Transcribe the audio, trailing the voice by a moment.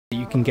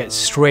can get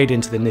straight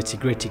into the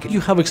nitty-gritty.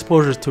 You have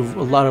exposure to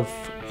a lot of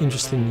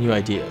interesting new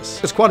ideas.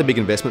 It's quite a big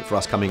investment for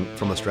us coming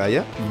from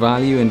Australia.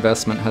 Value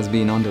investment has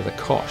been under the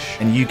cosh.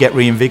 And you get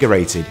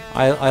reinvigorated.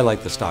 I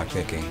like the stock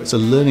picking. It's a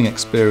learning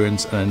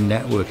experience and a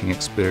networking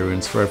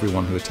experience for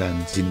everyone who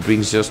attends. It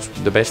brings just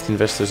the best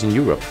investors in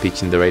Europe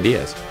pitching their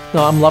ideas.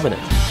 No, I'm loving it.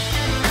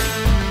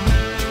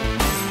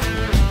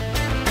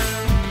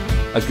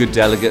 A good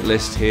delegate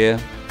list here.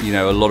 You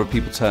know, a lot of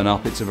people turn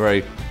up. It's a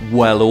very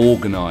well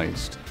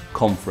organised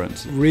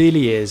conference. It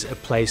really is a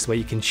place where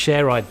you can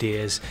share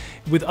ideas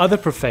with other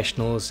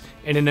professionals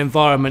in an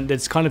environment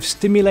that's kind of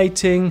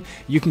stimulating.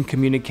 You can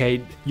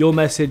communicate your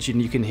message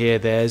and you can hear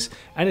theirs,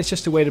 and it's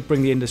just a way to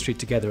bring the industry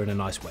together in a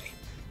nice way.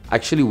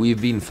 Actually,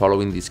 we've been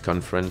following this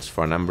conference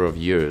for a number of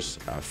years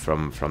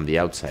from the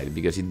outside,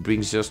 because it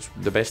brings just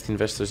the best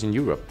investors in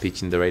Europe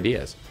pitching their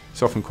ideas.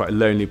 It's often quite a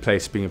lonely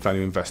place being a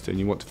value investor, and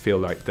you want to feel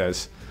like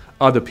there's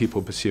other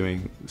people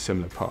pursuing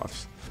similar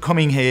paths.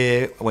 Coming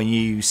here, when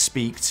you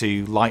speak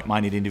to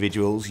like-minded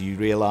individuals, you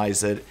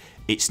realise that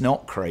it's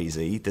not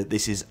crazy, that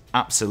this is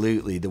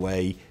absolutely the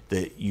way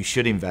that you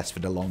should invest for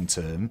the long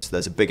term. So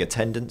there's a big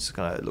attendance,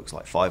 kind of, it looks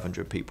like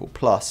 500 people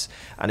plus,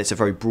 and it's a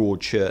very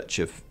broad church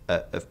of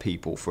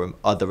people from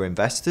other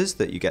investors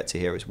that you get to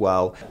hear as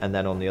well. And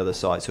then on the other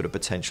side, sort of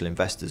potential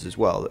investors as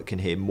well that can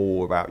hear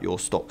more about your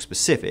stock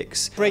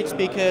specifics. Great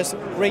speakers,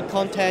 great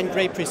content,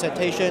 great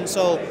presentation,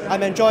 so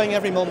I'm enjoying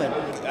every moment.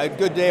 A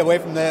good day away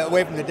from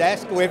the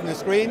desk, away from the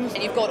screens.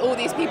 And you've got all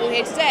these people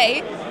here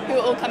today who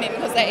are all coming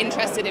because they're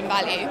interested in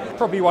value.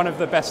 Probably one of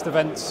the best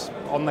events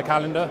on the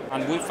calendar.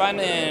 And we find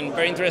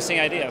very interesting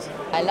ideas.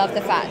 I love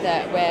the fact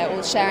that we're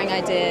all sharing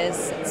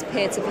ideas, it's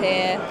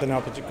peer-to-peer.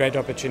 It's a great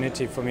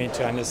opportunity for me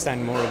to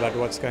understand more about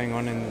what's going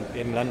on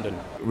in London.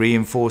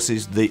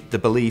 Reinforces the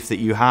belief that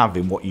you have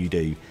in what you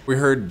do. We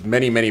heard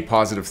many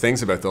positive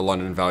things about the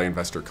London Value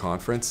Investor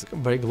Conference. A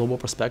very global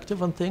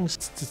perspective on things.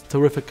 It's a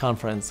terrific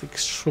conference,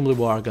 extremely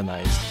well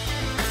organized.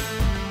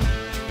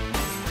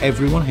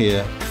 Everyone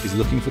here is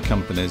looking for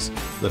companies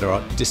that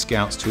are at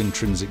discounts to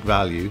intrinsic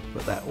value,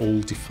 but they're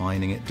all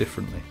defining it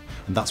differently.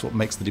 And that's what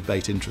makes the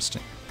debate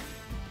interesting.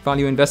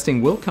 Value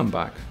investing will come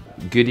back.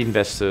 Good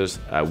investors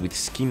with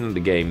skin in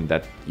the game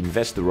that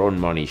invest their own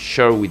money,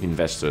 share with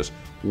investors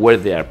where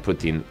they are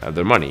putting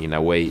their money, in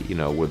a way,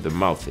 where the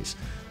mouth is.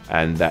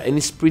 And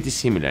it's pretty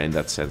similar in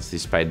that sense,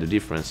 despite the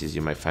differences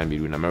you might find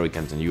between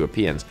Americans and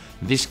Europeans.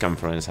 This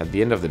conference, at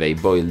the end of the day,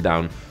 boiled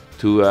down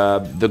to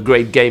the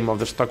great game of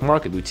the stock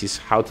market, which is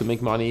how to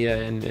make money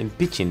and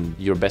pitching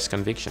your best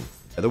conviction.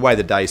 The way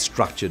the day is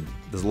structured,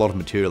 there's a lot of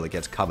material that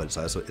gets covered,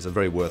 so it's a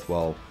very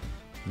worthwhile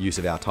use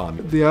of our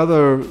time. The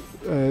other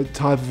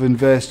type of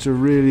investor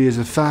really is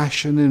a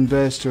fashion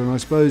investor, and I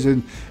suppose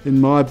in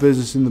my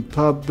business, in the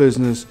pub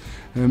business,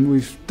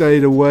 we've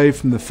stayed away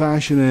from the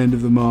fashion end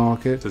of the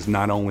market. It's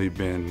not only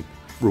been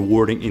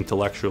rewarding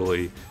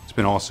intellectually, it's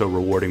been also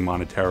rewarding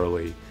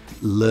monetarily.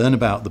 Learn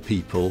about the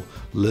people,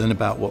 learn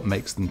about what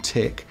makes them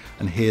tick,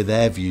 and hear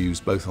their views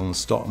both on the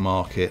stock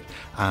market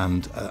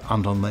and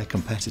on their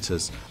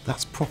competitors.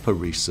 That's proper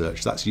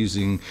research. That's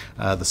using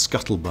the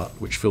scuttlebutt,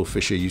 which Phil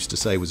Fisher used to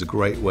say was a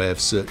great way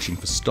of searching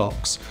for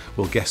stocks.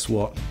 Well, guess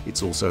what?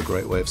 It's also a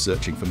great way of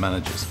searching for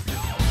managers.